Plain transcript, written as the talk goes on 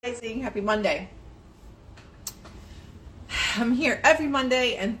Happy Monday. I'm here every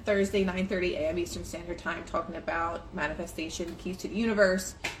Monday and Thursday, 9:30 a.m. Eastern Standard Time, talking about manifestation, keys to the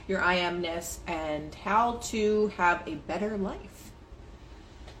universe, your I amness, and how to have a better life.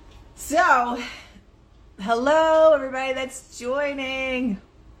 So, hello everybody that's joining.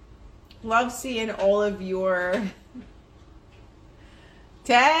 Love seeing all of your...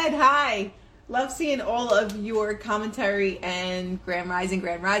 Ted, hi. Love seeing all of your commentary and Grand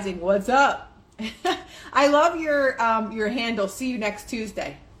Rising. What's up? I love your handle. See you next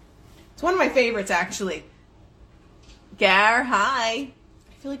Tuesday. It's one of my favorites, actually. Gar, hi. I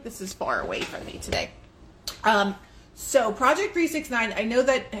feel like this is far away from me today. So Project 369. I know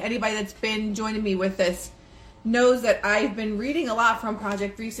that anybody that's been joining me with this knows that I've been reading a lot from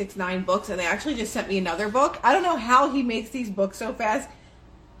Project 369 books, and they actually just sent me another book. I don't know how he makes these books so fast.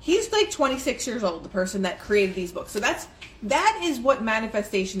 He's like 26 years old, the person that created these books. So that is what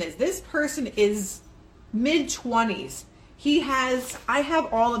manifestation is. This person is mid-20s. I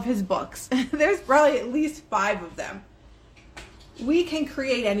have all of his books. There's probably at least 5 of them. We can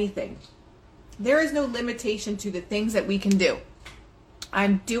create anything. There is no limitation to the things that we can do.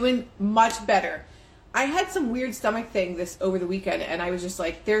 I'm doing much better. I had some weird stomach thing over the weekend, and I was just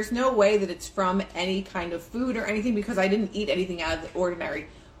like, there's no way that it's from any kind of food or anything, because I didn't eat anything out of the ordinary.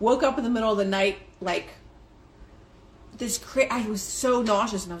 Woke up in the middle of the night, like, I was so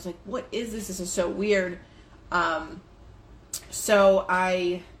nauseous, and I was like, what is this? This is so weird. So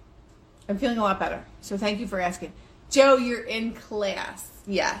I'm feeling a lot better. So thank you for asking. Joe, you're in class.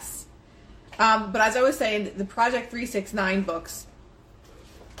 Yes. But as I was saying, the Project 369 books,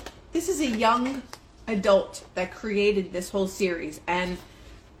 this is a young adult that created this whole series, and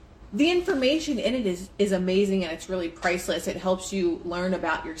the information in it is amazing, and it's really priceless. It helps you learn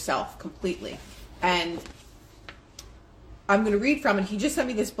about yourself completely. And I'm going to read from it. He just sent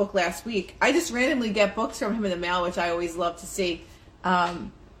me this book last week. I just randomly get books from him in the mail, which I always love to see.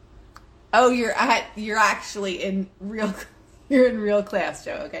 You're actually in real class,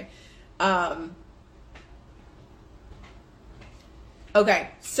 Joe. Okay. Okay,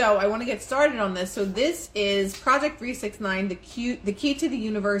 so I want to get started on this. So this is Project 369, the key to the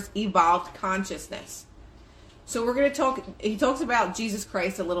universe, evolved consciousness. So we're going to he talks about Jesus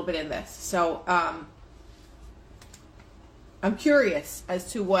Christ a little bit in this. So I'm curious as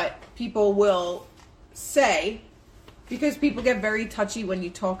to what people will say, because people get very touchy when you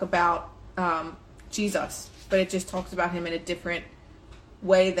talk about Jesus, but it just talks about him in a different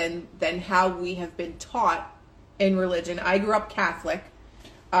way than how we have been taught in religion. I grew up Catholic.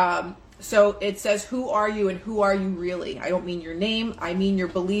 So it says, who are you and who are you really? I don't mean your name. I mean your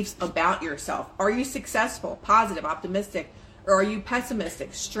beliefs about yourself. Are you successful, positive, optimistic, or are you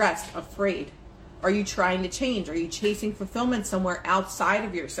pessimistic, stressed, afraid? Are you trying to change? Are you chasing fulfillment somewhere outside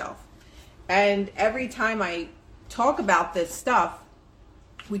of yourself? And every time I talk about this stuff,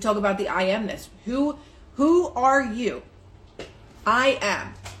 we talk about the I amness. Who are you? I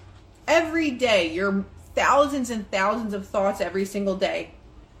am. Every day, you're thousands and thousands of thoughts every single day.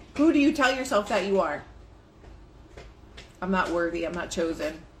 Who do you tell yourself that you are? I'm not worthy. I'm not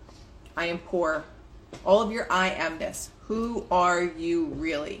chosen. I am poor. All of your I amness. Who are you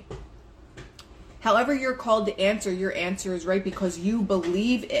really? However you're called to answer, your answer is right because you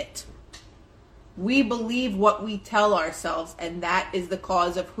believe it. We believe what we tell ourselves, and that is the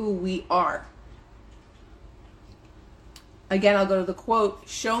cause of who we are. Again, I'll go to the quote,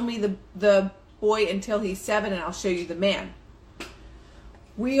 show me the boy until he's 7 and I'll show you the man.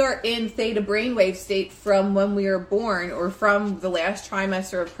 We are in theta brainwave state from when we are born, or from the last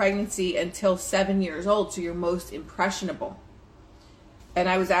trimester of pregnancy until 7 years old, so you're most impressionable. And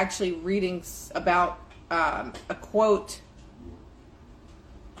I was actually reading about a quote,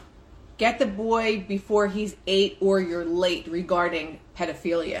 get the boy before he's 8 or you're late, regarding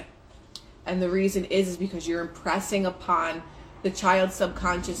pedophilia. And the reason is because you're impressing upon the child's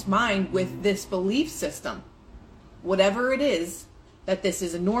subconscious mind with this belief system. Whatever it is, that this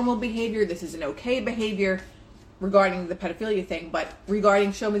is a normal behavior, this is an okay behavior, regarding the pedophilia thing. But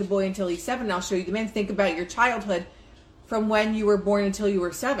regarding show me the boy until he's 7, and I'll show you the man, think about your childhood from when you were born until you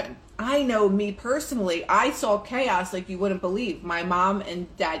were 7. I know me personally, I saw chaos like you wouldn't believe. My mom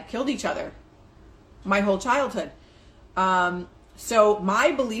and dad killed each other my whole childhood. So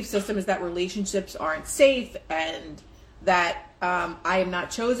my belief system is that relationships aren't safe, and that I am not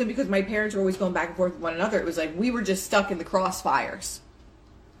chosen, because my parents were always going back and forth with one another. It was like we were just stuck in the crossfires.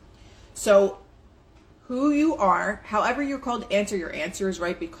 So who you are, however you're called to answer, your answer is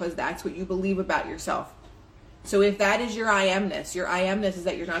right because that's what you believe about yourself. So if that is your I amness is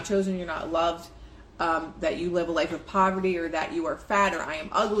that you're not chosen, you're not loved, that you live a life of poverty, or that you are fat, or I am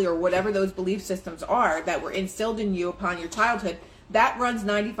ugly, or whatever those belief systems are that were instilled in you upon your childhood, that runs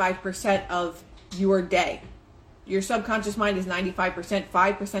 95% of your day. Your subconscious mind is 95%.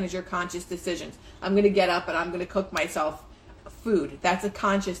 5% is your conscious decisions. I'm going to get up and I'm going to cook myself food. That's a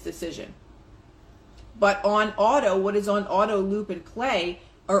conscious decision. But on auto, what is on auto loop and play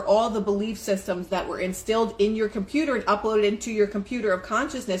are all the belief systems that were instilled in your computer and uploaded into your computer of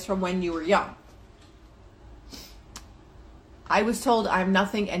consciousness from when you were young. I was told I'm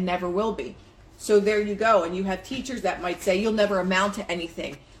nothing and never will be. So there you go. And you have teachers that might say you'll never amount to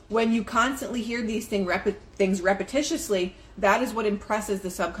anything. When you constantly hear these things repetitiously, that is what impresses the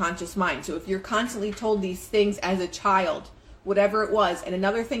subconscious mind. So if you're constantly told these things as a child, whatever it was, and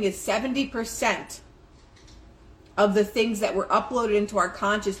another thing is 70% of the things that were uploaded into our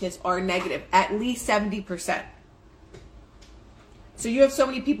consciousness are negative, at least 70%. So you have so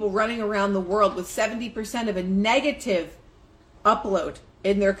many people running around the world with 70% of a negative upload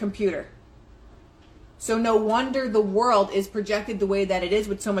in their computer. So no wonder the world is projected the way that it is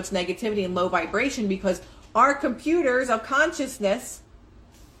with so much negativity and low vibration, because our computers of consciousness,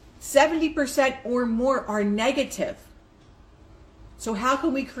 70% or more are negative. So how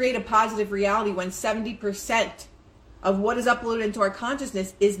can we create a positive reality when 70% of what is uploaded into our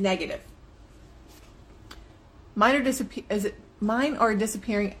consciousness is negative? Mine are a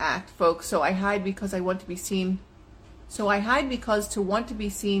disappearing act, folks, so I hide because I want to be seen. So I hide because to want to be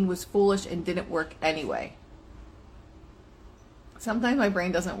seen was foolish and didn't work anyway. Sometimes my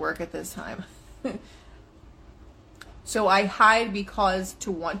brain doesn't work at this time. So I hide because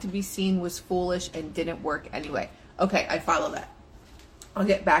to want to be seen was foolish and didn't work anyway. Okay, I follow that. I'll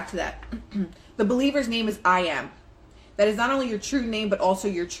get back to that. The believer's name is I am. That is not only your true name, but also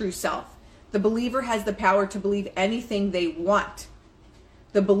your true self. The believer has the power to believe anything they want.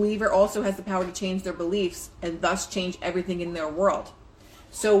 The believer also has the power to change their beliefs and thus change everything in their world.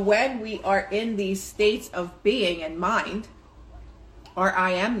 So when we are in these states of being and mind, our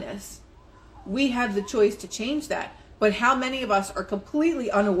I amness, we have the choice to change that. But how many of us are completely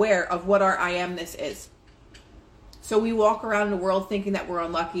unaware of what our I amness is? So we walk around the world thinking that we're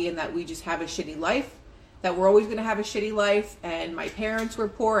unlucky and that we just have a shitty life, that we're always going to have a shitty life, and my parents were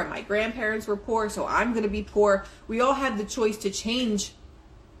poor and my grandparents were poor, so I'm going to be poor. We all have the choice to change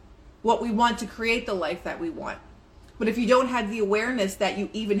what we want to create the life that we want. But if you don't have the awareness that you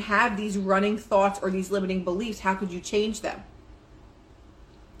even have these running thoughts or these limiting beliefs, how could you change them?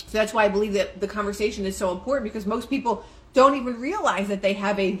 So that's why I believe that the conversation is so important, because most people don't even realize that they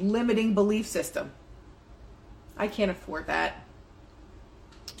have a limiting belief system. I can't afford that.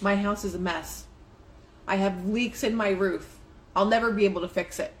 My house is a mess. I have leaks in my roof. I'll never be able to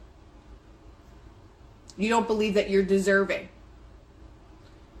fix it. You don't believe that you're deserving.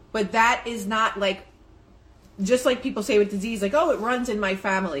 But that is not like, just like people say with disease, like, oh, it runs in my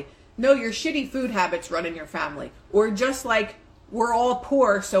family. No, your shitty food habits run in your family. Or just like, we're all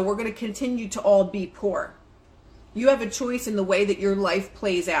poor, so we're going to continue to all be poor. You have a choice in the way that your life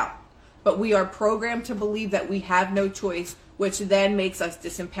plays out. But we are programmed to believe that we have no choice, which then makes us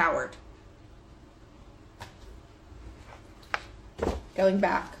disempowered. Going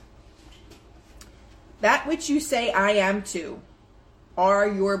back. That which you say I am to are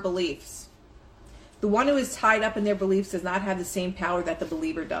your beliefs. The one who is tied up in their beliefs does not have the same power that the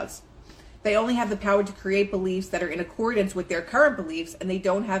believer does. They only have the power to create beliefs that are in accordance with their current beliefs, and they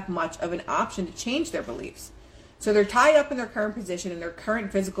don't have much of an option to change their beliefs. So they're tied up in their current position, in their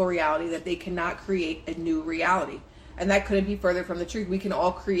current physical reality, that they cannot create a new reality. And that couldn't be further from the truth. We can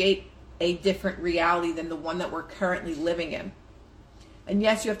all create a different reality than the one that we're currently living in. And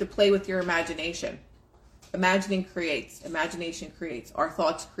yes, you have to play with your imagination. Imagining creates. Imagination creates. Our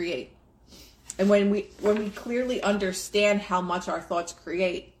thoughts create. And when we clearly understand how much our thoughts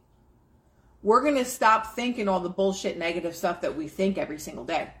create, we're going to stop thinking all the bullshit negative stuff that we think every single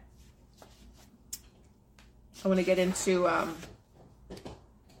day. I want to get into,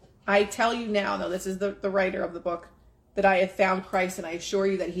 I tell you now, no, this is the writer of the book, that I have found Christ, and I assure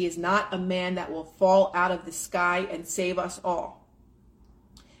you that he is not a man that will fall out of the sky and save us all.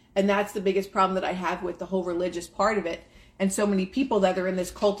 And that's the biggest problem that I have with the whole religious part of it. And so many people that are in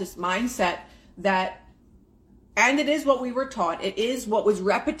this cultist mindset that, and it is what we were taught. It is what was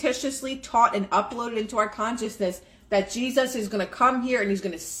repetitiously taught and uploaded into our consciousness, that Jesus is going to come here and he's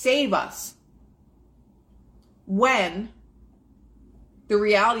going to save us. When the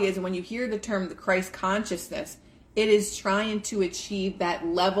reality is, and when you hear the term the Christ consciousness, it is trying to achieve that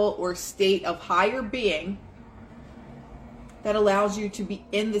level or state of higher being that allows you to be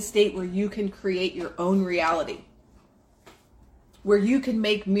in the state where you can create your own reality. where you can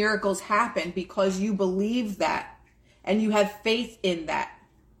make miracles happen because you believe that and you have faith in that.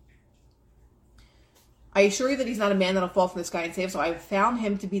 I assure you that he's not a man that'll fall from the sky and save. So I have found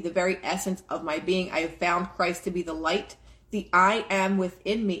him to be the very essence of my being. I have found Christ to be the light, the I am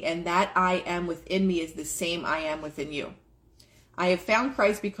within me. And that I am within me is the same I am within you. I have found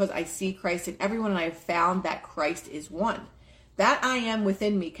Christ because I see Christ in everyone. And I have found that Christ is one. That I am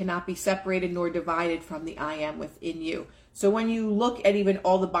within me cannot be separated nor divided from the I am within you. So when you look at even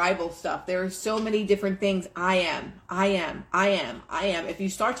all the Bible stuff, there are so many different things. I am. If you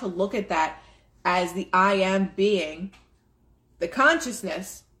start to look at that as the I am being, the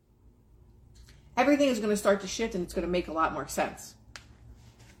consciousness, everything is going to start to shift and it's going to make a lot more sense.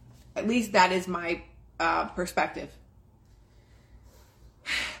 At least that is my perspective.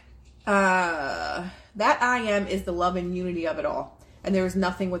 That I am is the love and unity of it all. And there is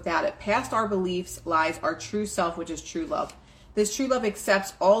nothing without it. Past our beliefs lies our true self, which is true love. This true love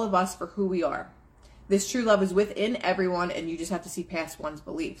accepts all of us for who we are. This true love is within everyone, and you just have to see past one's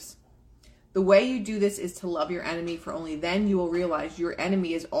beliefs. The way you do this is to love your enemy, for only then you will realize your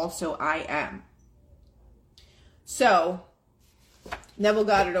enemy is also I am. So, Neville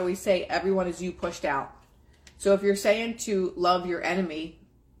Goddard always say, everyone is you pushed out. So if you're saying to love your enemy,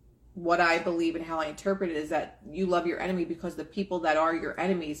 what I believe and how I interpret it is that you love your enemy because the people that are your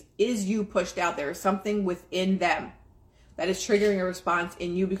enemies is you pushed out. There is something within them that is triggering a response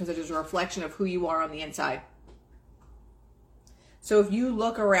in you because it is a reflection of who you are on the inside. So if you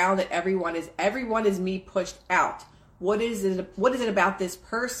look around at everyone is me pushed out. What is it about this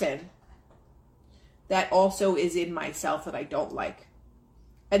person that also is in myself that I don't like?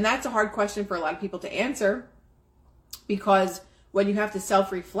 And that's a hard question for a lot of people to answer, because when you have to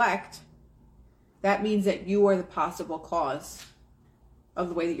self-reflect, that means that you are the possible cause of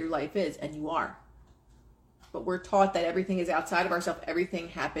the way that your life is, and you are. But we're taught that everything is outside of ourselves. Everything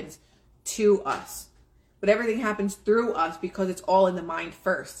happens to us. But everything happens through us because it's all in the mind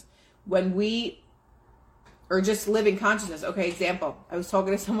first. When we are just living consciousness. Okay, example. I was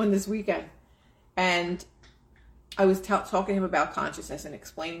talking to someone this weekend, and I was talking to him about consciousness and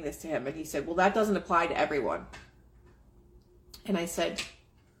explaining this to him. And he said, well, that doesn't apply to everyone. And I said,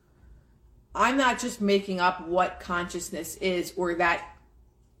 I'm not just making up what consciousness is, or that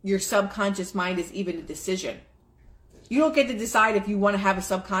your subconscious mind is even a decision. You don't get to decide if you want to have a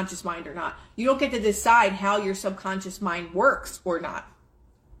subconscious mind or not. You don't get to decide how your subconscious mind works or not.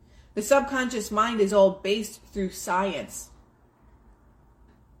 The subconscious mind is all based through science.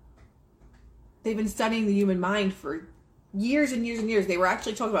 They've been studying the human mind for years and years and years. They were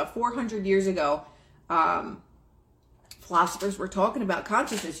actually talking about 400 years ago. Philosophers were talking about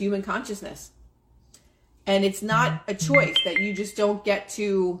consciousness, human consciousness. And it's not a choice that you just don't get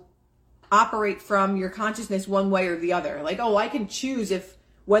to operate from your consciousness one way or the other. Like, oh, I can choose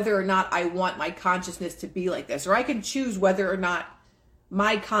whether or not I want my consciousness to be like this. Or I can choose whether or not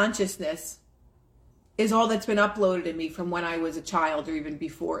my consciousness is all that's been uploaded in me from when I was a child or even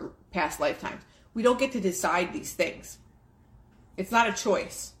before past lifetimes. We don't get to decide these things. It's not a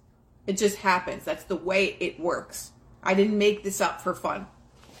choice. It just happens. That's the way it works. I didn't make this up for fun.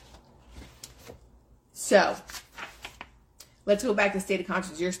 So, let's go back to state of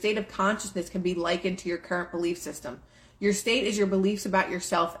consciousness. Your state of consciousness can be likened to your current belief system. Your state is your beliefs about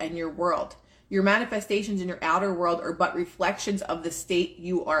yourself and your world. Your manifestations in your outer world are but reflections of the state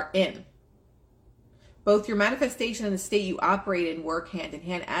you are in. Both your manifestation and the state you operate in work hand in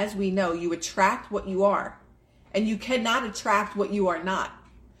hand. As we know, you attract what you are, and you cannot attract what you are not.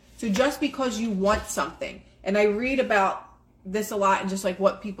 So just because you want something, and I read about this a lot and just like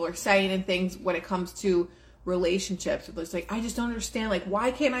what people are saying and things when it comes to relationships. It's like, I just don't understand. Like,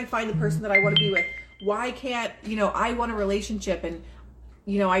 why can't I find the person that I want to be with? Why can't, I want a relationship and,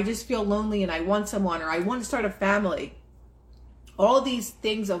 I just feel lonely and I want someone, or I want to start a family. All of these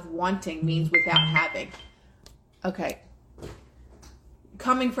things of wanting means without having. Okay.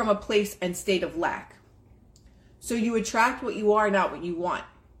 Coming from a place and state of lack. So you attract what you are, not what you want.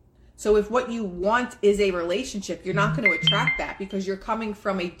 So if what you want is a relationship, you're not going to attract that because you're coming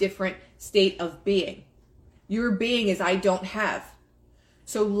from a different state of being. Your being is I don't have.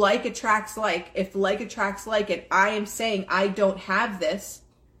 So like attracts like. If like attracts like, and I am saying I don't have this,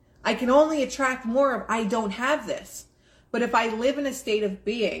 I can only attract more of I don't have this. But if I live in a state of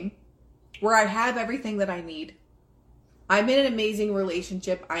being where I have everything that I need, I'm in an amazing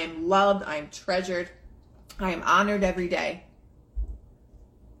relationship, I am loved, I am treasured, I am honored every day,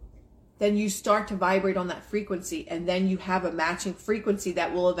 then you start to vibrate on that frequency, and then you have a matching frequency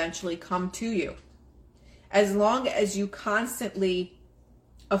that will eventually come to you. As long as you constantly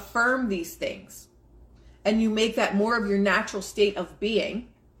affirm these things and you make that more of your natural state of being,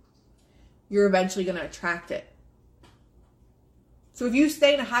 you're eventually going to attract it. So if you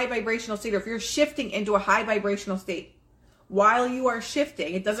stay in a high vibrational state, or if you're shifting into a high vibrational state, while you are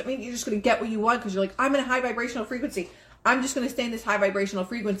shifting, it doesn't mean you're just going to get what you want because you're like, I'm in a high vibrational frequency. I'm just going to stay in this high vibrational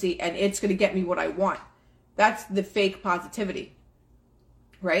frequency and it's going to get me what I want. That's the fake positivity,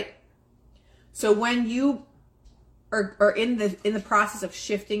 right? So when you are in the process of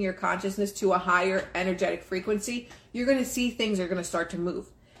shifting your consciousness to a higher energetic frequency, you're going to see things are going to start to move.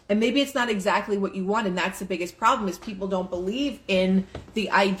 And maybe it's not exactly what you want, and that's the biggest problem, is people don't believe in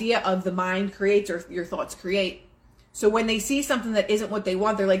the idea of the mind creates or your thoughts create. So when they see something that isn't what they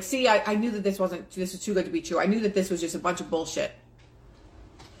want, they're like, see, I knew that this is too good to be true. I knew that this was just a bunch of bullshit.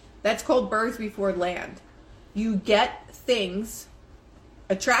 That's called birth before land. You get things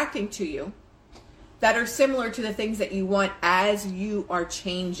attracting to you that are similar to the things that you want as you are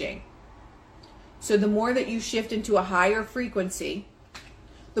changing. So the more that you shift into a higher frequency,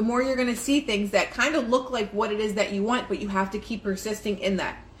 the more you're going to see things that kind of look like what it is that you want, but you have to keep persisting in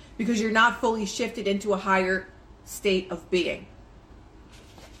that because you're not fully shifted into a higher state of being.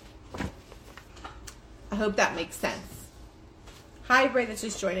 I hope that makes sense. Hi, Ray, that's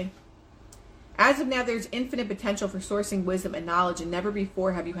just joining. As of now, there's infinite potential for sourcing wisdom and knowledge, and never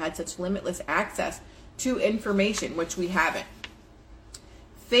before have you had such limitless access to information, which we haven't.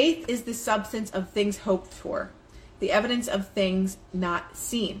 Faith is the substance of things hoped for, the evidence of things not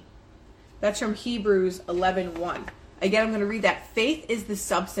seen. That's from Hebrews 11:1. Again, I'm going to read that. Faith is the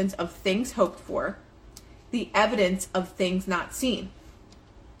substance of things hoped for, the evidence of things not seen.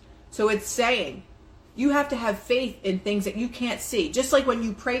 So it's saying you have to have faith in things that you can't see. Just like when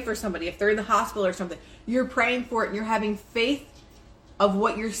you pray for somebody, if they're in the hospital or something, you're praying for it and you're having faith of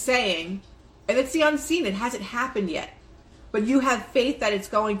what you're saying, and it's the unseen. It hasn't happened yet. But you have faith that it's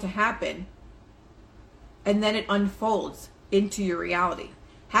going to happen, and then it unfolds into your reality.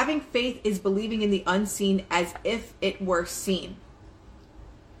 Having faith is believing in the unseen as if it were seen.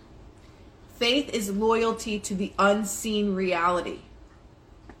 Faith is loyalty to the unseen reality.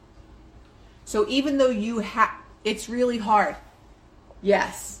 So even though it's really hard.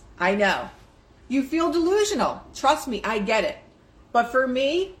 Yes, I know. You feel delusional. Trust me, I get it. But for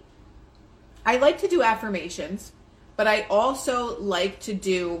me, I like to do affirmations, but I also like to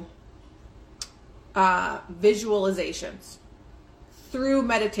do visualizations through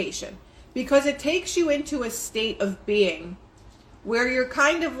meditation, because it takes you into a state of being where you're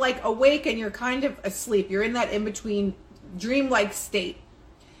kind of like awake and you're kind of asleep. You're in that in-between dreamlike state.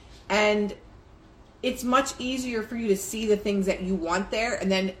 And it's much easier for you to see the things that you want there,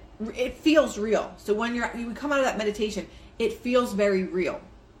 and then it feels real. So when you come out of that meditation, it feels very real.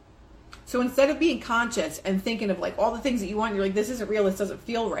 So instead of being conscious and thinking of like all the things that you want, you're like, this isn't real, this doesn't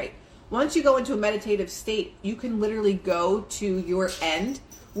feel right. Once you go into a meditative state, you can literally go to your end,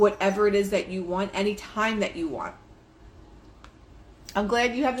 whatever it is that you want, anytime that you want. I'm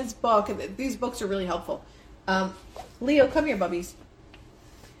glad you have this book. These books are really helpful. Leo, come here, bubbies.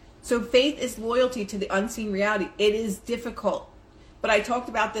 So faith is loyalty to the unseen reality. It is difficult. But I talked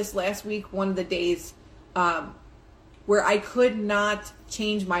about this last week, one of the days, where I could not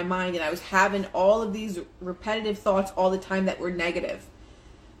change my mind. And I was having all of these repetitive thoughts all the time that were negative.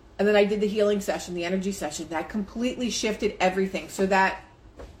 And then I did the healing session, the energy session. That completely shifted everything. So that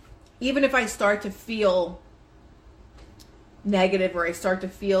even if I start to feel negative, or I start to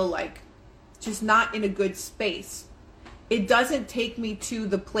feel like just not in a good space, it doesn't take me to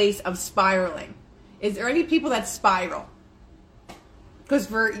the place of spiraling. Is there any people that spiral? Because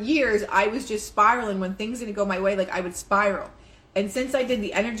for years, I was just spiraling. When things didn't go my way, like I would spiral. And since I did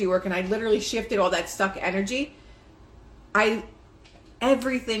the energy work and I literally shifted all that stuck energy,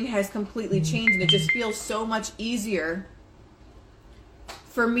 everything has completely changed, and it just feels so much easier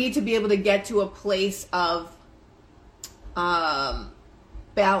for me to be able to get to a place of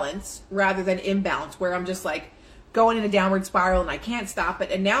balance rather than imbalance, where I'm just like going in a downward spiral and I can't stop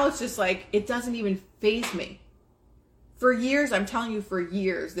it. And now it's just like, it doesn't even faze me. For years, I'm telling you, for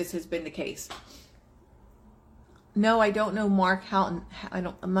years, this has been the case. No, I don't know Mark Houghton.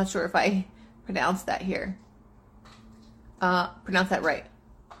 I'm not sure if I pronounced that here. Pronounce that right.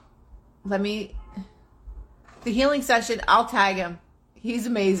 The healing session, I'll tag him. He's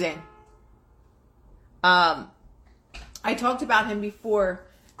amazing. I talked about him before.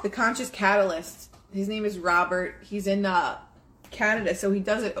 The Conscious Catalyst. His name is Robert. He's in Canada, so he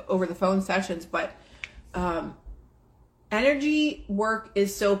does it over the phone sessions. But energy work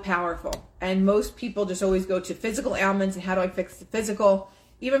is so powerful. And most people just always go to physical ailments and how do I fix the physical?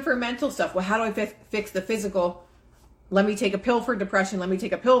 Even for mental stuff. Well, how do I fix the physical? Let me take a pill for depression. Let me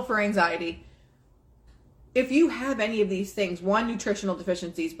take a pill for anxiety. if you have any of these things, one, nutritional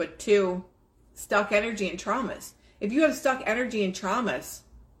deficiencies, but two, stuck energy and traumas. If you have stuck energy and traumas,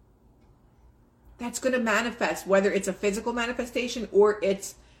 that's going to manifest, whether it's a physical manifestation or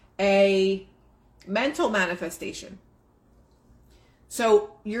it's a mental manifestation.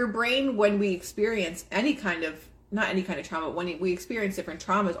 So your brain, when we experience any kind of, not any kind of trauma, when we experience different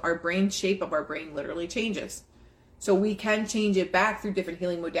traumas, our brain shape of our brain literally changes. So we can change it back through different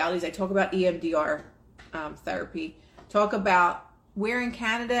healing modalities. I talk about EMDR therapy. Talk about where in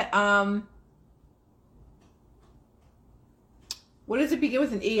Canada, what does it begin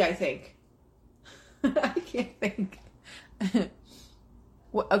with an E, I think? I can't think.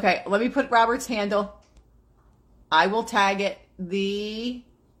 Okay, let me put Robert's handle. I will tag it. There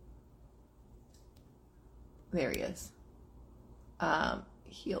he is.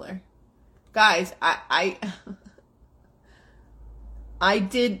 Healer. Guys, I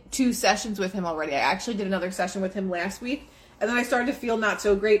did 2 sessions with him already. I actually did another session with him last week. And then I started to feel not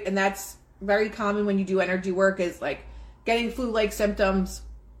so great. And that's very common when you do energy work, is like getting flu-like symptoms.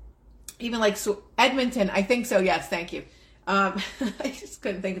 Even like Edmonton, I think so. Yes, thank you. I just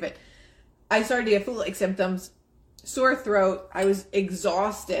couldn't think of it. I started to get flu-like symptoms, sore throat. I was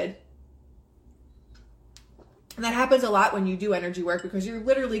exhausted. And that happens a lot when you do energy work, because you're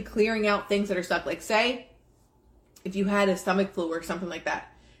literally clearing out things that are stuck. Like, say, if you had a stomach flu or something like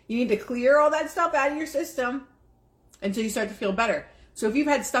that, you need to clear all that stuff out of your system until you start to feel better. So if you've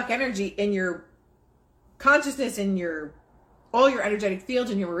had stuck energy in your consciousness, in your all your energetic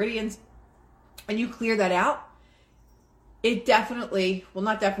fields and your meridians, and you clear that out, it definitely, well,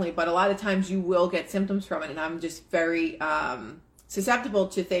 not definitely, but a lot of times you will get symptoms from it. And I'm just very susceptible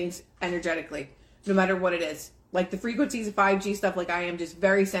to things energetically, no matter what it is. Like the frequencies of 5G stuff, like I am just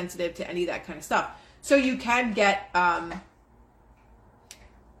very sensitive to any of that kind of stuff. So you can get a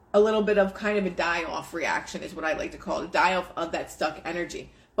little bit of kind of a die-off reaction, is what I like to call it, a die-off of that stuck energy.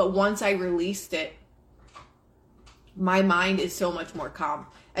 But once I released it, my mind is so much more calm.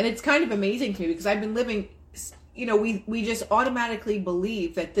 And it's kind of amazing to me, because I've been living, you know, we just automatically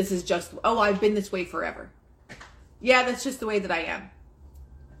believe that this is just, oh, I've been this way forever. Yeah, that's just the way that I am.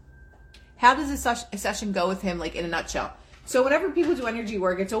 How does a session go with him, like in a nutshell? So whenever people do energy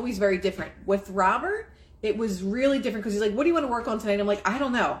work, it's always very different. With Robert, it was really different, because he's like, what do you want to work on tonight? I'm like, I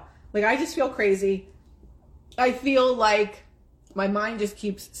don't know. Like, I just feel crazy. I feel like my mind just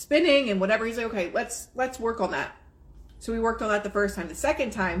keeps spinning and whatever. He's like, okay, let's work on that. So we worked on that the first time. The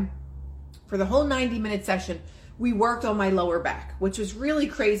second time, for the whole 90-minute session, we worked on my lower back, which was really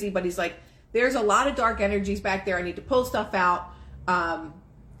crazy. But he's like, there's a lot of dark energies back there. I need to pull stuff out.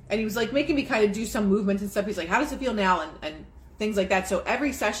 And he was like making me kind of do some movements and stuff. He's like, how does it feel now? And things like that. So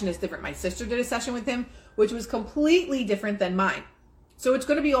every session is different. My sister did a session with him, which was completely different than mine. So it's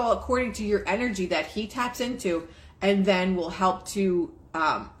going to be all according to your energy that he taps into, and then will help to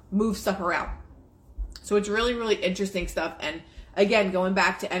move stuff around. So it's really, really interesting stuff. And again, going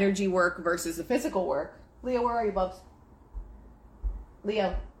back to energy work versus the physical work. Leo, where are you, Bubs?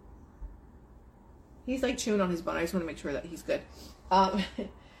 Leo. He's like chewing on his bone. I just want to make sure that he's good.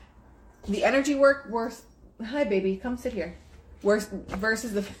 The energy work hi baby, come sit here.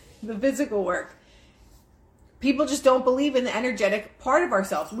 Versus the physical work. People just don't believe in the energetic part of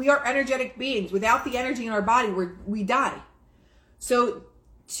ourselves. We are energetic beings. Without the energy in our body, we die. So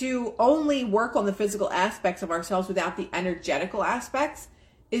to only work on the physical aspects of ourselves without the energetical aspects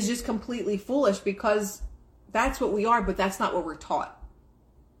is just completely foolish, because that's what we are, but that's not what we're taught.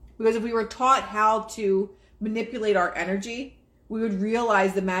 Because if we were taught how to manipulate our energy, we would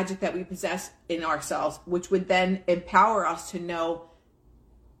realize the magic that we possess in ourselves, which would then empower us to know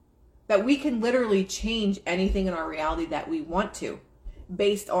that we can literally change anything in our reality that we want to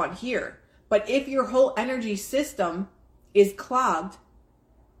based on here. But if your whole energy system is clogged,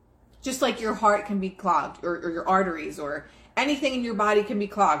 just like your heart can be clogged, or your arteries, or anything in your body can be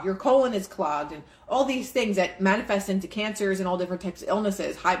clogged, your colon is clogged, and all these things that manifest into cancers and all different types of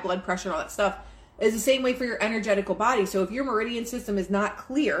illnesses, high blood pressure and all that stuff, is the same way for your energetical body. So if your meridian system is not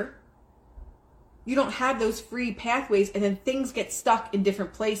clear, you don't have those free pathways, and then things get stuck in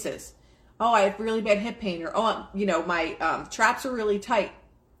different places. Oh, I have really bad hip pain, or oh, my traps are really tight.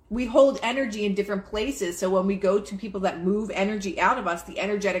 We hold energy in different places. So when we go to people that move energy out of us, the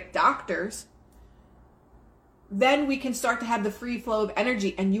energetic doctors, then we can start to have the free flow of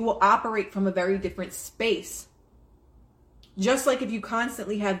energy, and you will operate from a very different space. Just like if you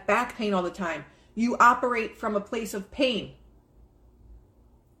constantly have back pain all the time, you operate from a place of pain,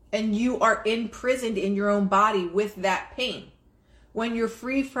 and you are imprisoned in your own body with that pain. When you're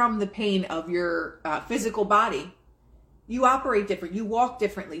free from the pain of your physical body, You operate different. You walk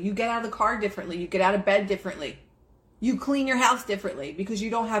differently. You get out of the car differently. You get out of bed differently. You clean your house differently because you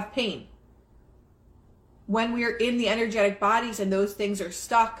don't have pain. When we are in the energetic bodies and those things are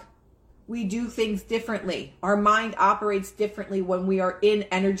stuck, we do things differently. Our mind operates differently when we are in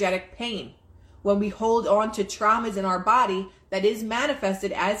energetic pain. When we hold on to traumas in our body that is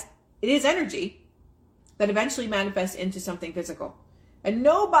manifested as, it is energy, that eventually manifests into something physical. And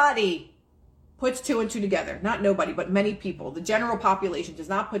nobody puts two and two together. Not nobody, but many people. The general population does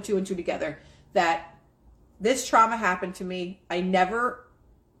not put two and two together that this trauma happened to me. I never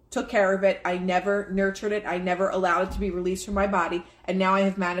took care of it. I never nurtured it. I never allowed it to be released from my body. And now I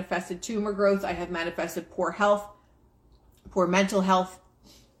have manifested tumor growth. I have manifested poor health, poor mental health.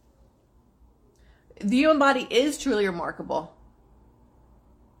 The human body is truly remarkable.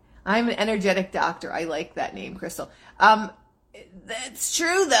 I'm an energetic doctor. I like that name, Crystal. That's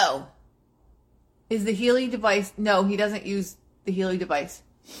true, though. Is the Healy device... No, he doesn't use the Healy device.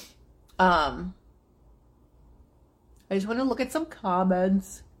 I just want to look at some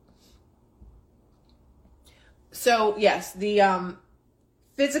comments. So, yes, the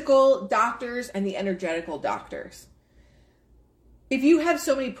physical doctors and the energetical doctors. If you have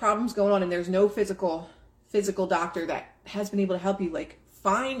so many problems going on and there's no physical doctor that has been able to help you, like,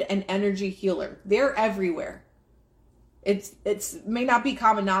 find an energy healer. They're everywhere. It's may not be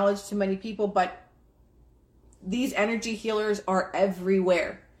common knowledge to many people, but these energy healers are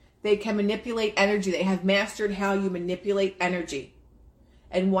everywhere. They can manipulate energy. They have mastered how you manipulate energy.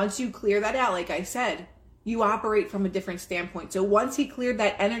 And once you clear that out, like I said, you operate from a different standpoint. So once he cleared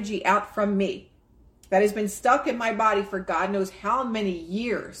that energy out from me, that has been stuck in my body for God knows how many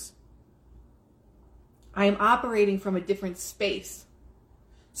years, I am operating from a different space.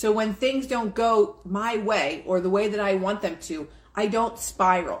 So when things don't go my way or the way that I want them to, I don't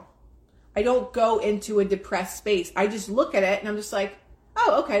spiral. I don't go into a depressed space. I just look at it and I'm just like,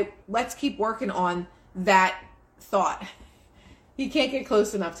 oh, okay, let's keep working on that thought. He can't get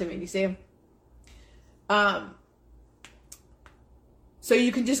close enough to me. You see him? So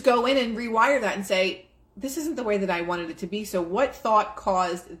you can just go in and rewire that and say, this isn't the way that I wanted it to be. So what thought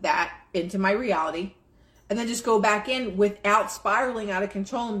caused that into my reality? And then just go back in without spiraling out of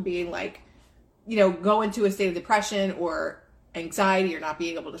control and being like, go into a state of depression or anxiety or not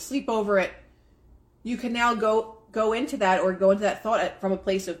being able to sleep over it. You can now go into that or go into that thought from a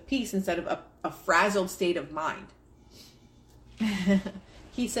place of peace instead of a frazzled state of mind.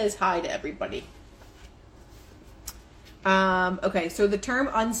 He says hi to everybody. Okay, so the term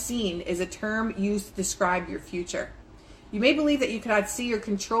unseen is a term used to describe your future. You may believe that you cannot see or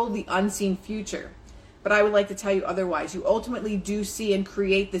control the unseen future, but I would like to tell you otherwise. You ultimately do see and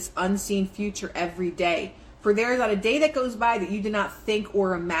create this unseen future every day. For there is not a day that goes by that you did not think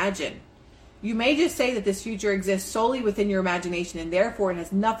or imagine. You may just say that this future exists solely within your imagination and therefore it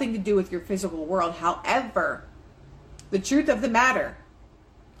has nothing to do with your physical world. However, the truth of the matter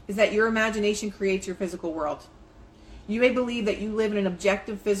is that your imagination creates your physical world. You may believe that you live in an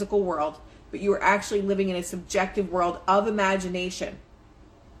objective physical world, but you are actually living in a subjective world of imagination.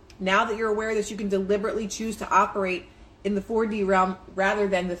 Now that you're aware of this, you can deliberately choose to operate in the 4D realm rather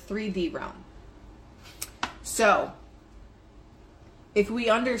than the 3D realm. So, if we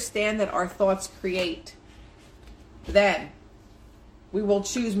understand that our thoughts create, then we will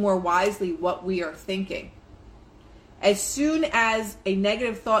choose more wisely what we are thinking. As soon as a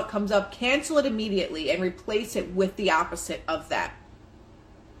negative thought comes up, cancel it immediately and replace it with the opposite of that.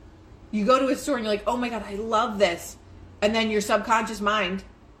 You go to a store and you're like, oh my God, I love this. And then your subconscious mind,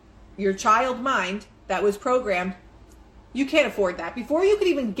 your child mind that was programmed, you can't afford that. Before you could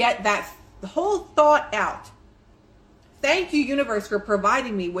even get the whole thought out, thank you, universe, for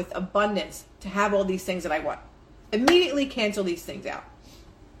providing me with abundance to have all these things that I want. Immediately cancel these things out.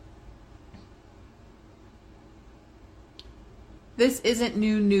 This isn't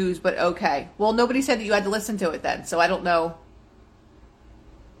new news, but okay. Well, nobody said that you had to listen to it then, so I don't know.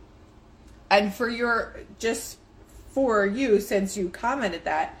 And for you, since you commented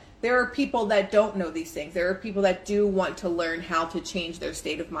that, there are people that don't know these things. There are people that do want to learn how to change their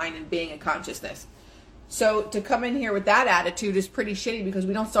state of mind and being and consciousness. So to come in here with that attitude is pretty shitty because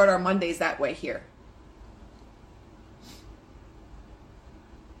we don't start our Mondays that way here.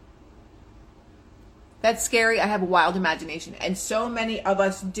 That's scary. I have a wild imagination. And so many of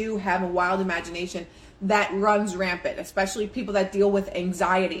us do have a wild imagination that runs rampant, especially people that deal with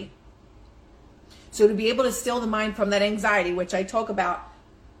anxiety. So to be able to still the mind from that anxiety, which I talk about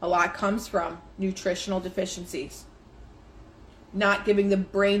a lot, comes from nutritional deficiencies. Not giving the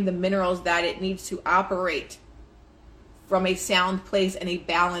brain the minerals that it needs to operate from a sound place and a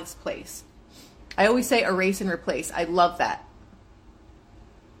balanced place. I always say erase and replace. I love that.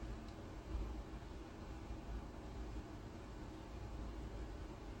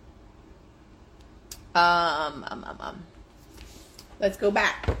 Let's go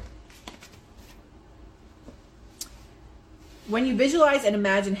back. When you visualize and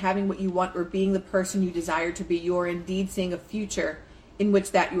imagine having what you want or being the person you desire to be, you are indeed seeing a future in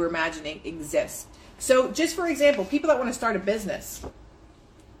which that you are imagining exists. So just for example, people that want to start a business,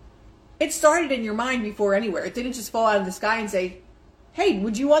 it started in your mind before anywhere. It didn't just fall out of the sky and say, hey,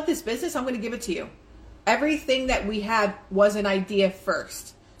 would you want this business? I'm going to give it to you. Everything that we have was an idea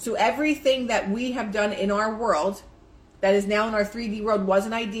first. So everything that we have done in our world that is now in our 3D world was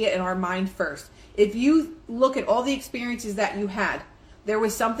an idea in our mind first. If you look at all the experiences that you had, there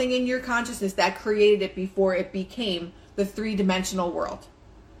was something in your consciousness that created it before it became the three-dimensional world.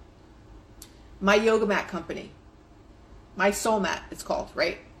 My yoga mat company, my soul mat, it's called,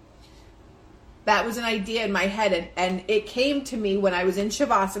 right? That was an idea in my head, and it came to me when I was in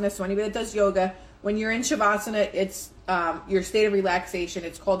Shavasana. So anybody that does yoga, when you're in Shavasana, it's your state of relaxation.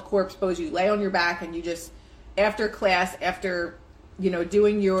 It's called corpse pose. You lay on your back and you just, after class, after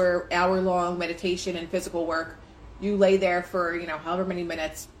doing your hour-long meditation and physical work, you lay there for however many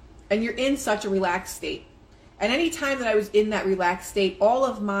minutes, and you're in such a relaxed state. And any time that I was in that relaxed state, all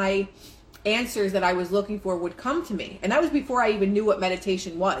of my answers that I was looking for would come to me. And that was before I even knew what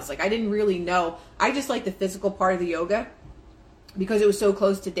meditation was. Like, I didn't really know. I just liked the physical part of the yoga because it was so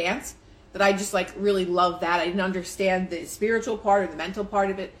close to dance that I just really loved that. I didn't understand the spiritual part or the mental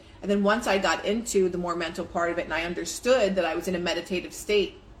part of it. And then once I got into the more mental part of it and I understood that I was in a meditative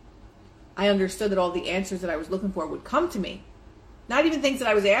state, I understood that all the answers that I was looking for would come to me. Not even things that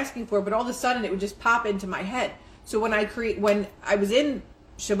I was asking for, but all of a sudden it would just pop into my head. So when I was in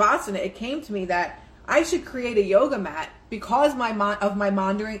Shavasana, it came to me that I should create a yoga mat because of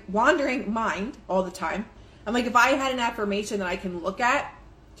my wandering mind all the time. I'm like, if I had an affirmation that I can look at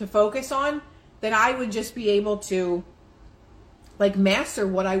to focus on, then I would just be able to master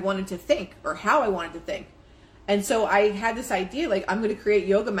what I wanted to think or how I wanted to think. And so I had this idea, I'm going to create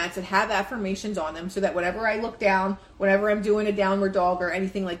yoga mats that have affirmations on them so that whenever I look down, whenever I'm doing a downward dog or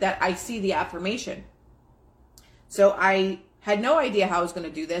anything like that, I see the affirmation. So I had no idea how I was going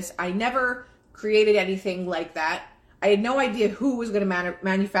to do this. I never created anything like that. I had no idea who was going to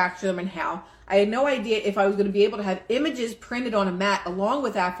manufacture them and how. I had no idea if I was going to be able to have images printed on a mat along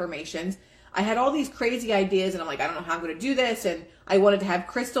with affirmations. I had all these crazy ideas, and I'm like, I don't know how I'm going to do this. And I wanted to have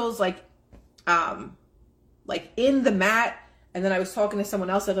crystals in the mat. And then I was talking to someone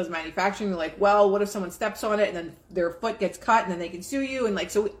else that does manufacturing. They're like, well, what if someone steps on it and then their foot gets cut and then they can sue you? And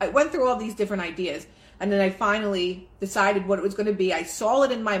so I went through all these different ideas. And then I finally decided what it was going to be. I saw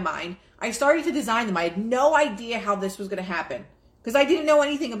it in my mind. I started to design them. I had no idea how this was going to happen because I didn't know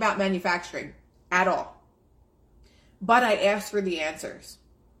anything about manufacturing at all. But I asked for the answers.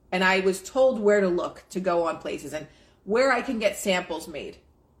 And I was told where to look to go on places and where I can get samples made.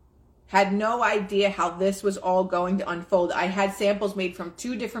 Had no idea how this was all going to unfold. I had samples made from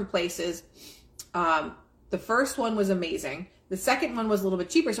 2 different places. The first one was amazing. The second one was a little bit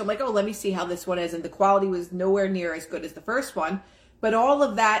cheaper. So I'm like, let me see how this one is. And the quality was nowhere near as good as the first one. But all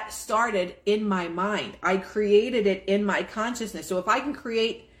of that started in my mind. I created it in my consciousness. So if I can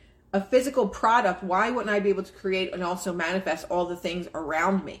create a physical product, why wouldn't I be able to create and also manifest all the things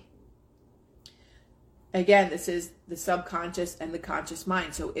around me? Again, this is the subconscious and the conscious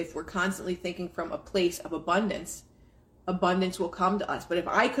mind. So if we're constantly thinking from a place of abundance, abundance will come to us. But if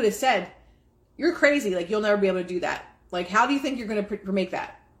I could have said, you're crazy, you'll never be able to do that. How do you think you're going to make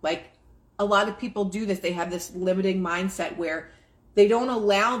that? A lot of people do this. They have this limiting mindset where they don't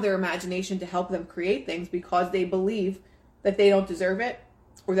allow their imagination to help them create things because they believe that they don't deserve it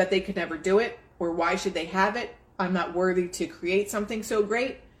or that they could never do it or why should they have it? I'm not worthy to create something so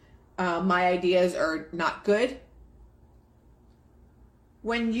great. My ideas are not good.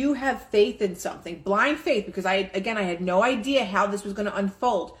 When you have faith in something, blind faith, because I had no idea how this was going to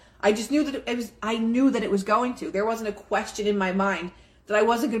unfold. I just knew that I knew that it was going to. There wasn't a question in my mind that I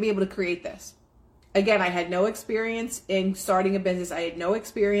wasn't going to be able to create this. Again, I had no experience in starting a business. I had no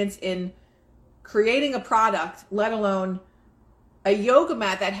experience in creating a product, let alone a yoga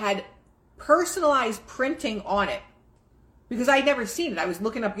mat that had personalized printing on it. Because I had never seen it. I was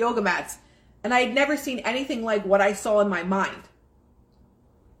looking up yoga mats and I had never seen anything like what I saw in my mind.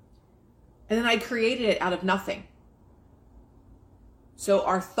 And then I created it out of nothing. So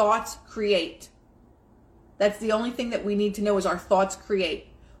our thoughts create. That's the only thing that we need to know is our thoughts create.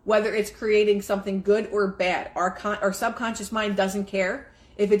 Whether it's creating something good or bad. Our subconscious mind doesn't care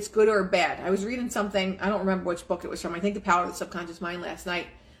if it's good or bad. I was reading something, I don't remember which book it was from. I think The Power of the Subconscious Mind last night.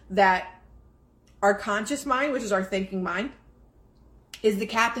 That Our conscious mind, which is our thinking mind, is the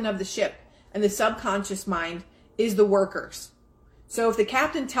captain of the ship, and the subconscious mind is the workers. So if the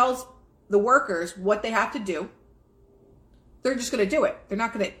captain tells the workers what they have to do, they're just going to do it. They're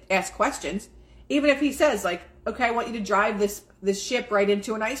not going to ask questions. Even if he says, like, okay, I want you to drive this ship right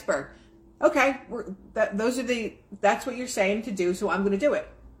into an iceberg. Okay, that's what you're saying to do, so I'm going to do it.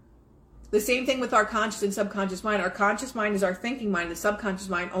 The same thing with our conscious and subconscious mind. Our conscious mind is our thinking mind. The subconscious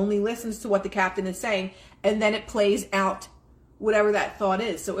mind only listens to what the captain is saying, and then it plays out whatever that thought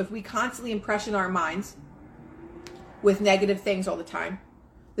is. So if we constantly impression our minds with negative things all the time,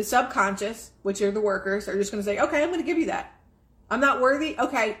 the subconscious, which are the workers, are just going to say, okay, I'm going to give you that. I'm not worthy?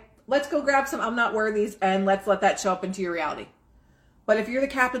 Okay, let's go grab some I'm not worthies, and let's let that show up into your reality. But if you're the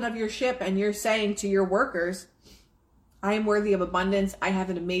captain of your ship and you're saying to your workers, I am worthy of abundance. I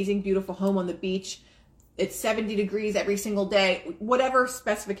have an amazing, beautiful home on the beach. It's 70 degrees every single day. Whatever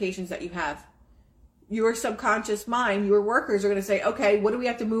specifications that you have, your subconscious mind, your workers are going to say, okay, what do we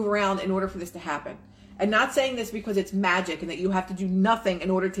have to move around in order for this to happen? And not saying this because it's magic and that you have to do nothing in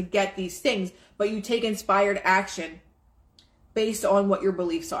order to get these things, but you take inspired action based on what your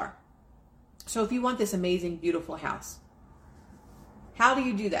beliefs are. So if you want this amazing, beautiful house, how do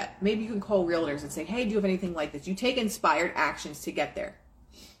you do that? Maybe you can call realtors and say, hey, do you have anything like this? You take inspired actions to get there.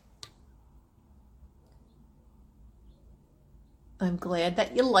 I'm glad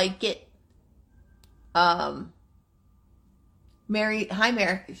that you like it. Mary, hi,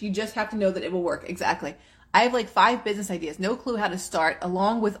 Mary. You just have to know that it will work. Exactly. I have like 5 business ideas. No clue how to start.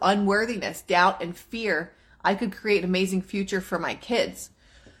 Along with unworthiness, doubt, and fear, I could create an amazing future for my kids.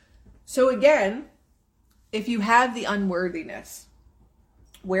 So again, if you have the unworthiness,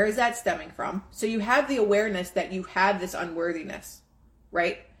 where is that stemming from? So you have the awareness that you have this unworthiness,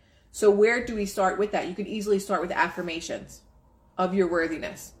 right? So where do we start with that? You could easily start with affirmations of your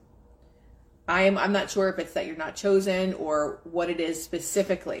worthiness. I'm not sure if it's that you're not chosen or what it is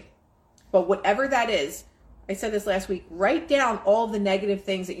specifically, but whatever that is, I said this last week, write down all the negative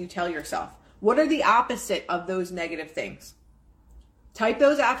things that you tell yourself. What are the opposite of those negative things? Type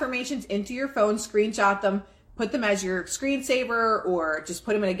those affirmations into your phone, screenshot them, put them as your screensaver, or just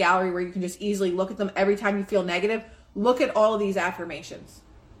put them in a gallery where you can just easily look at them every time you feel negative. Look at all of these affirmations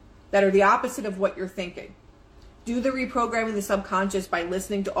that are the opposite of what you're thinking. Do the reprogramming the subconscious by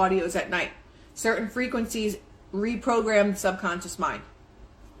listening to audios at night. Certain frequencies reprogram the subconscious mind.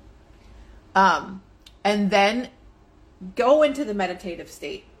 And then go into the meditative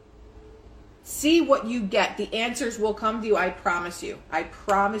state. See what you get. The answers will come to you, I promise you. I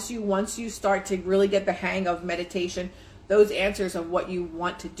promise you, once you start to really get the hang of meditation, those answers of what you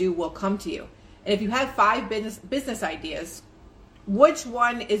want to do will come to you. And if you have 5 business ideas, which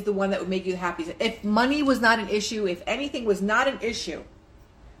one is the one that would make you the happiest? If money was not an issue, if anything was not an issue,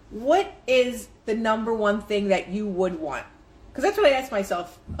 what is the number one thing that you would want? Because that's what I asked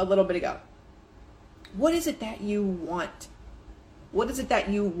myself a little bit ago. What is it that you want? What is it that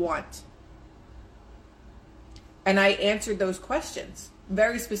you want? And I answered those questions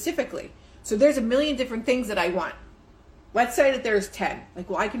very specifically. So there's a million different things that I want. Let's say that there's 10. Like,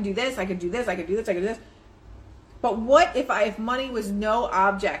 well, I can do this, I can do this, I can do this, I can do this. But what if money was no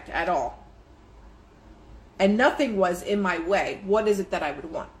object at all? And nothing was in my way? What is it that I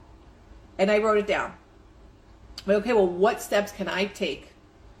would want? And I wrote it down. But okay, well, what steps can I take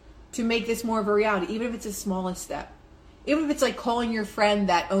to make this more of a reality? Even if it's the smallest step. Even if it's like calling your friend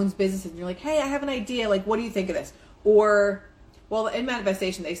that owns businesses and you're like, hey, I have an idea. Like, what do you think of this? Or, well, in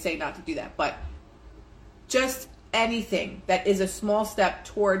manifestation, they say not to do that. But just anything that is a small step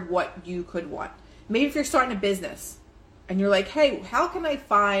toward what you could want. Maybe if you're starting a business and you're like, hey, how can I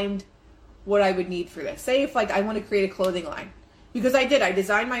find what I would need for this? Say if like I want to create a clothing line. Because I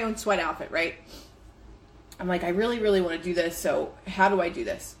designed my own sweat outfit, right? I'm like, I really, really want to do this. So how do I do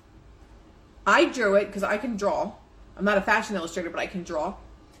this? I drew it because I can draw. I'm not a fashion illustrator, but I can draw.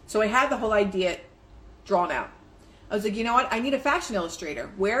 So I had the whole idea drawn out. I was like, you know what? I need a fashion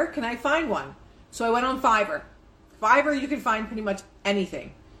illustrator. Where can I find one? So I went on Fiverr. Fiverr, you can find pretty much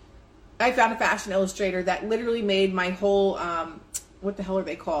anything. I found a fashion illustrator that literally made my whole, what the hell are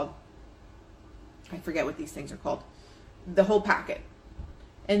they called? I forget what these things are called. The whole packet.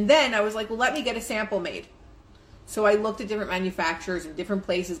 And then I was like, well, let me get a sample made. So I looked at different manufacturers and different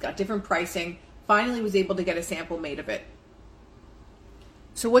places, got different pricing, finally was able to get a sample made of it.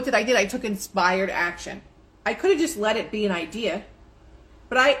 So what did I do? I took inspired action. I could have just let it be an idea,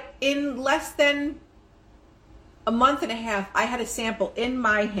 but in less than a month and a half, I had a sample in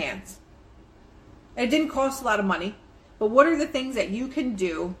my hands. And it didn't cost a lot of money, but what are the things that you can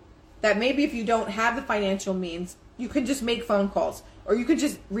do that maybe if you don't have the financial means, you could just make phone calls, or you could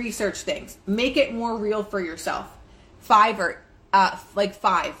just research things. Make it more real for yourself. Fiverr, like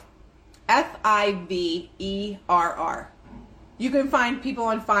five. Fiverr. You can find people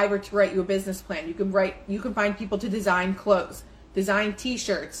on Fiverr to write you a business plan. You can find people to design clothes, design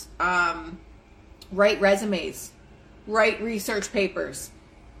t-shirts, write resumes, write research papers.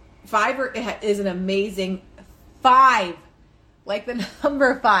 Fiverr is an amazing five. Like the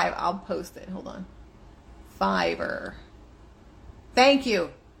number 5. I'll post it. Hold on. Fiverr. Thank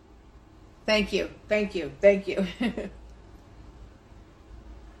you. Thank you. Thank you. Thank you.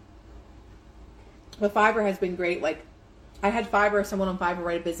 But Fiverr has been great. Like, I had someone on Fiverr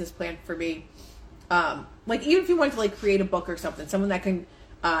write a business plan for me. Like, even if you wanted to, like, create a book or something, someone that can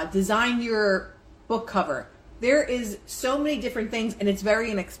design your book cover. There is so many different things, and it's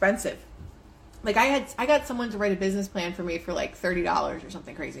very inexpensive. Like, I got someone to write a business plan for me for like $30 or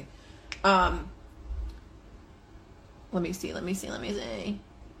something crazy. Let me see.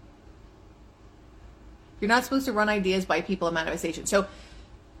 You're not supposed to run ideas by people in manifestation. So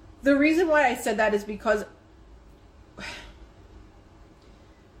the reason why I said that is because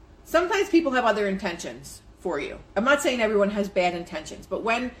sometimes people have other intentions for you. I'm not saying everyone has bad intentions, but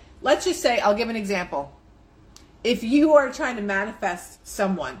let's just say, I'll give an example. If you are trying to manifest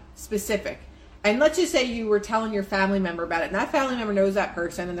someone specific, and let's just say you were telling your family member about it, and that family member knows that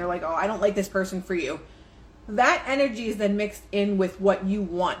person, and they're like, oh, I don't like this person for you. That energy is then mixed in with what you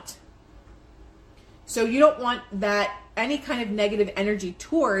want. So you don't want that, any kind of negative energy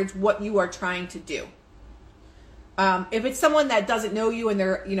towards what you are trying to do. If it's someone that doesn't know you and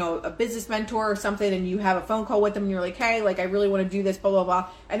they're, a business mentor or something, and you have a phone call with them and you're like, hey, like, I really want to do this, blah, blah, blah.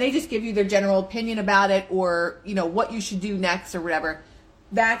 And they just give you their general opinion about it, or, what you should do next or whatever.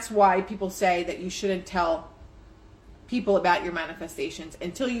 That's why people say that you shouldn't tell people about your manifestations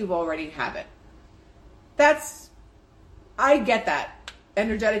until you've already have it. I get that.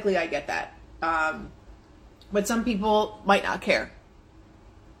 Energetically, I get that. But some people might not care.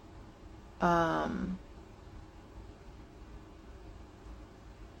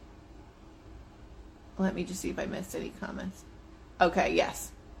 Let me just see if I missed any comments. Okay,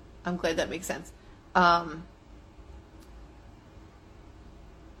 yes. I'm glad that makes sense.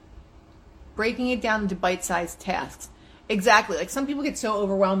 Breaking it down into bite-sized tasks. Exactly. Like, some people get so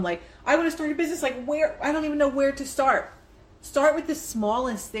overwhelmed, like, I want to start a business, like, I don't even know where to start. Start with the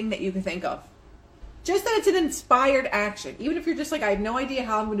smallest thing that you can think of. Just that it's an inspired action. Even if you're just like, I have no idea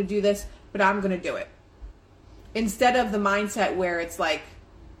how I'm going to do this, but I'm going to do it. Instead of the mindset where it's like,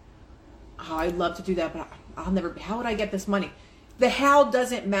 oh, I'd love to do that, but how would I get this money? The how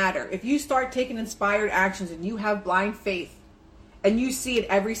doesn't matter. If you start taking inspired actions and you have blind faith, and you see it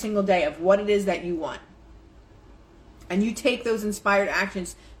every single day of what it is that you want, and you take those inspired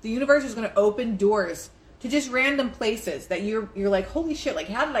actions, the universe is going to open doors to just random places that you're like, holy shit, like,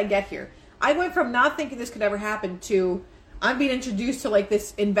 how did I get here? I went from not thinking this could ever happen to I'm being introduced to, like,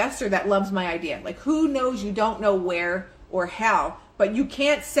 this investor that loves my idea. Like, who knows? You don't know where or how, but you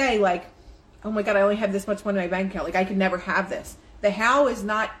can't say, like, oh my God, I only have this much money in my bank account. Like, I could never have this. The how is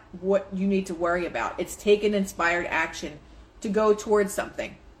not what you need to worry about. It's taking inspired action to go towards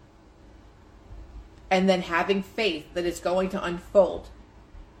something. And then having faith that it's going to unfold.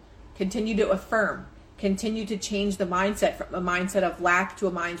 Continue to affirm. Continue to change the mindset from a mindset of lack to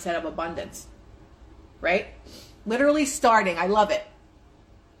a mindset of abundance. Right? Literally starting. I love it.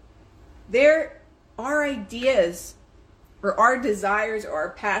 Our ideas or our desires or our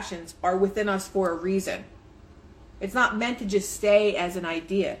passions are within us for a reason. It's not meant to just stay as an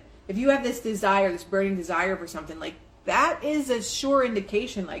idea. If you have this desire, this burning desire for something, like, that is a sure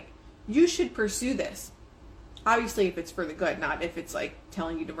indication, like, you should pursue this. Obviously, if it's for the good, not if it's like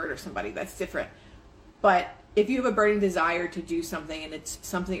telling you to murder somebody, that's different. But if you have a burning desire to do something and it's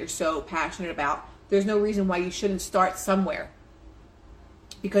something you're so passionate about, there's no reason why you shouldn't start somewhere.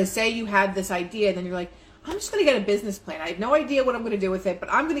 Because say you have this idea and then you're like, I'm just going to get a business plan. I have no idea what I'm going to do with it,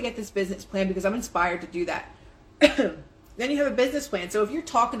 but I'm going to get this business plan because I'm inspired to do that. Then you have a business plan. So if you're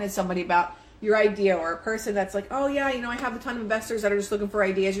talking to somebody about your idea, or a person that's like, oh yeah, I have a ton of investors that are just looking for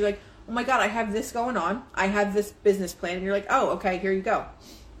ideas. You're like, oh my God, I have this going on. I have this business plan. And you're like, oh, okay, here you go.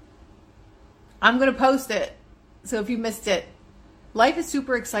 I'm going to post it. So if you missed it, life is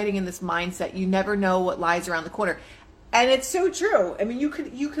super exciting in this mindset. You never know what lies around the corner. And it's so true. I mean,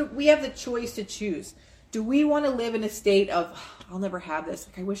 we have the choice to choose. Do we want to live in a state of, oh, I'll never have this.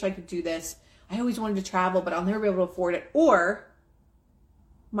 Like, I wish I could do this. I always wanted to travel, but I'll never be able to afford it. Or,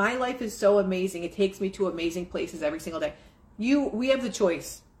 my life is so amazing. It takes me to amazing places every single day. We have the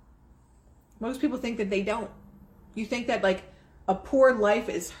choice. Most people think that they don't. You think that, like, a poor life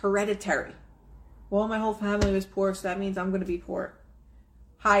is hereditary. Well, my whole family was poor, so that means I'm going to be poor.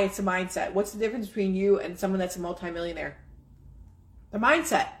 Hi, it's a mindset. What's the difference between you and someone that's a multimillionaire? The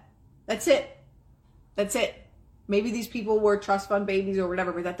mindset. That's it. That's it. Maybe these people were trust fund babies or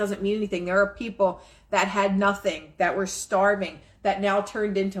whatever, but that doesn't mean anything. There are people that had nothing, that were starving, that now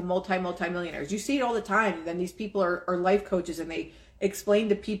turned into multimillionaires. You see it all the time. Then these people are life coaches, and they explain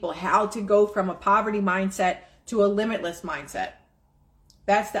to people how to go from a poverty mindset to a limitless mindset.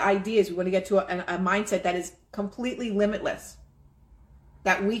 That's the idea, is we want to get to a mindset that is completely limitless.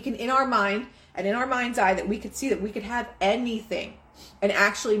 That we can, in our mind and in our mind's eye, that we could see that we could have anything and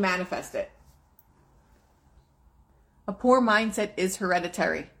actually manifest it. A poor mindset is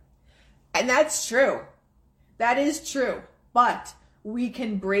hereditary. And that's true. That is true. But we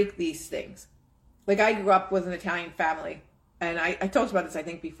can break these things. Like, I grew up with an Italian family. And I talked about this, I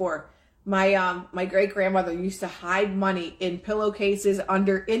think, before. My great-grandmother used to hide money in pillowcases,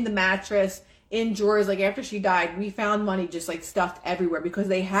 in the mattress, in drawers. Like, after she died, we found money just like stuffed everywhere because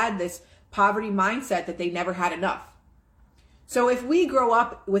they had this poverty mindset that they never had enough. So if we grow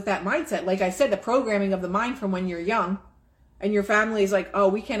up with that mindset, like I said, the programming of the mind from when you're young, and your family is like, oh,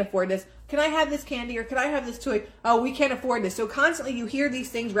 we can't afford this. Can I have this candy, or can I have this toy? Oh, we can't afford this. So constantly you hear these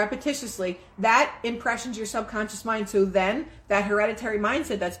things repetitiously. That impressions your subconscious mind. So then that hereditary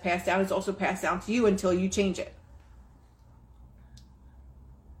mindset that's passed down is also passed down to you until you change it.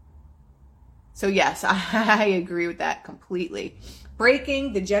 So yes, I agree with that completely.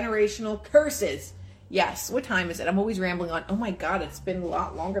 Breaking the generational curses. Yes. What time is it? I'm always rambling on. Oh my God, it's been a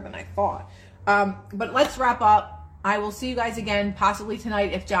lot longer than I thought. But let's wrap up. I will see you guys again, possibly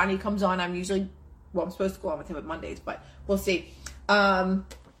tonight if Johnny comes on. I'm supposed to go on with him at Mondays, but we'll see.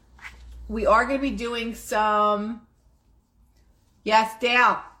 We are going to be doing some... Yes,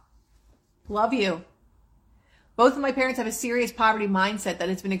 Dale. Love you. Both of my parents have a serious poverty mindset that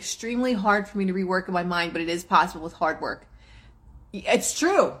it's been extremely hard for me to rework in my mind, but it is possible with hard work. It's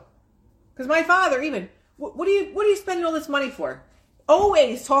true. Because my father even, what are you spending all this money for?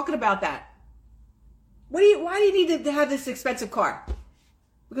 Always talking about that. Why do you need to have this expensive car?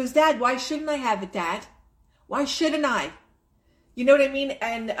 Because, Dad, why shouldn't I have it, Dad? Why shouldn't I? You know what I mean?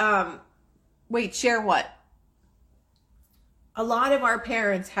 And, wait, share what? A lot of our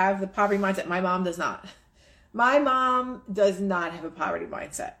parents have the poverty mindset. My mom does not. My mom does not have a poverty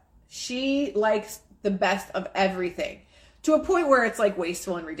mindset. She likes the best of everything to a point where it's like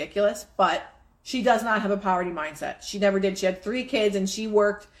wasteful and ridiculous, but she does not have a poverty mindset. She never did. She had 3 kids and she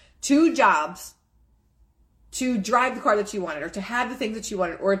worked 2 jobs to drive the car that she wanted, or to have the things that she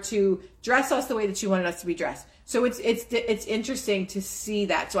wanted, or to dress us the way that she wanted us to be dressed. So it's interesting to see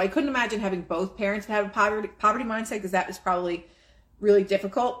that. So I couldn't imagine having both parents have a poverty mindset, because that was probably really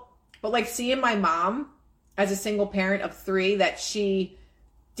difficult. But like seeing my mom as a single parent of 3, that she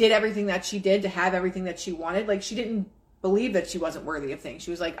did everything that she did to have everything that she wanted. Like, she didn't believe that she wasn't worthy of things.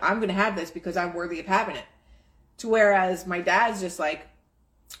 She was like, I'm going to have this because I'm worthy of having it. To whereas my dad's just like,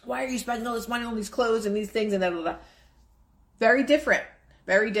 why are you spending all this money on these clothes and these things and da. Very different.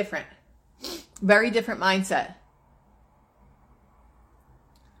 Very different. Very different mindset.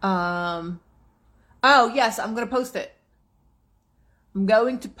 Oh, yes, I'm going to post it. I'm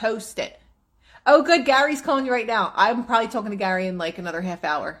going to post it. Oh, good. Gary's calling you right now. I'm probably talking to Gary in like another half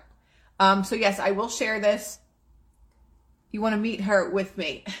hour. So yes, I will share this. You want to meet her with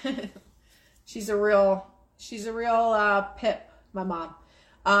me. She's a real pip, my mom.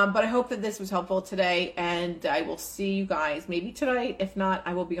 But I hope that this was helpful today, and I will see you guys maybe tonight. If not,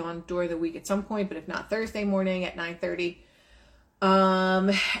 I will be on during the week at some point, but if not, Thursday morning at 9:30.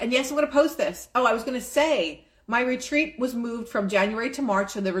 And yes, I'm going to post this. Oh, I was going to say, my retreat was moved from January to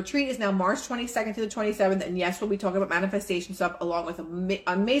March, so the retreat is now March 22nd to the 27th, and yes, we'll be talking about manifestation stuff along with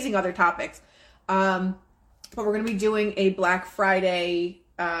amazing other topics. But we're going to be doing a Black Friday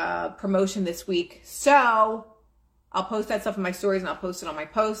promotion this week, so I'll post that stuff in my stories, and I'll post it on my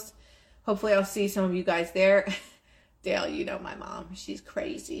posts. Hopefully I'll see some of you guys there. Dale, you know my mom. She's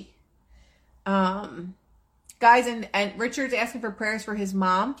crazy. Guys, and Richard's asking for prayers for his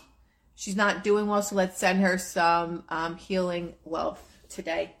mom. She's not doing well, so let's send her some healing love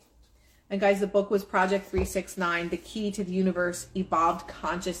today. And guys, the book was Project 369, The Key to the Universe, Evolved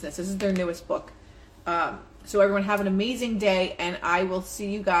Consciousness. This is their newest book. So everyone have an amazing day, and I will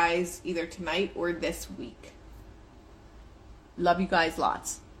see you guys either tonight or this week. Love you guys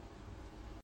lots.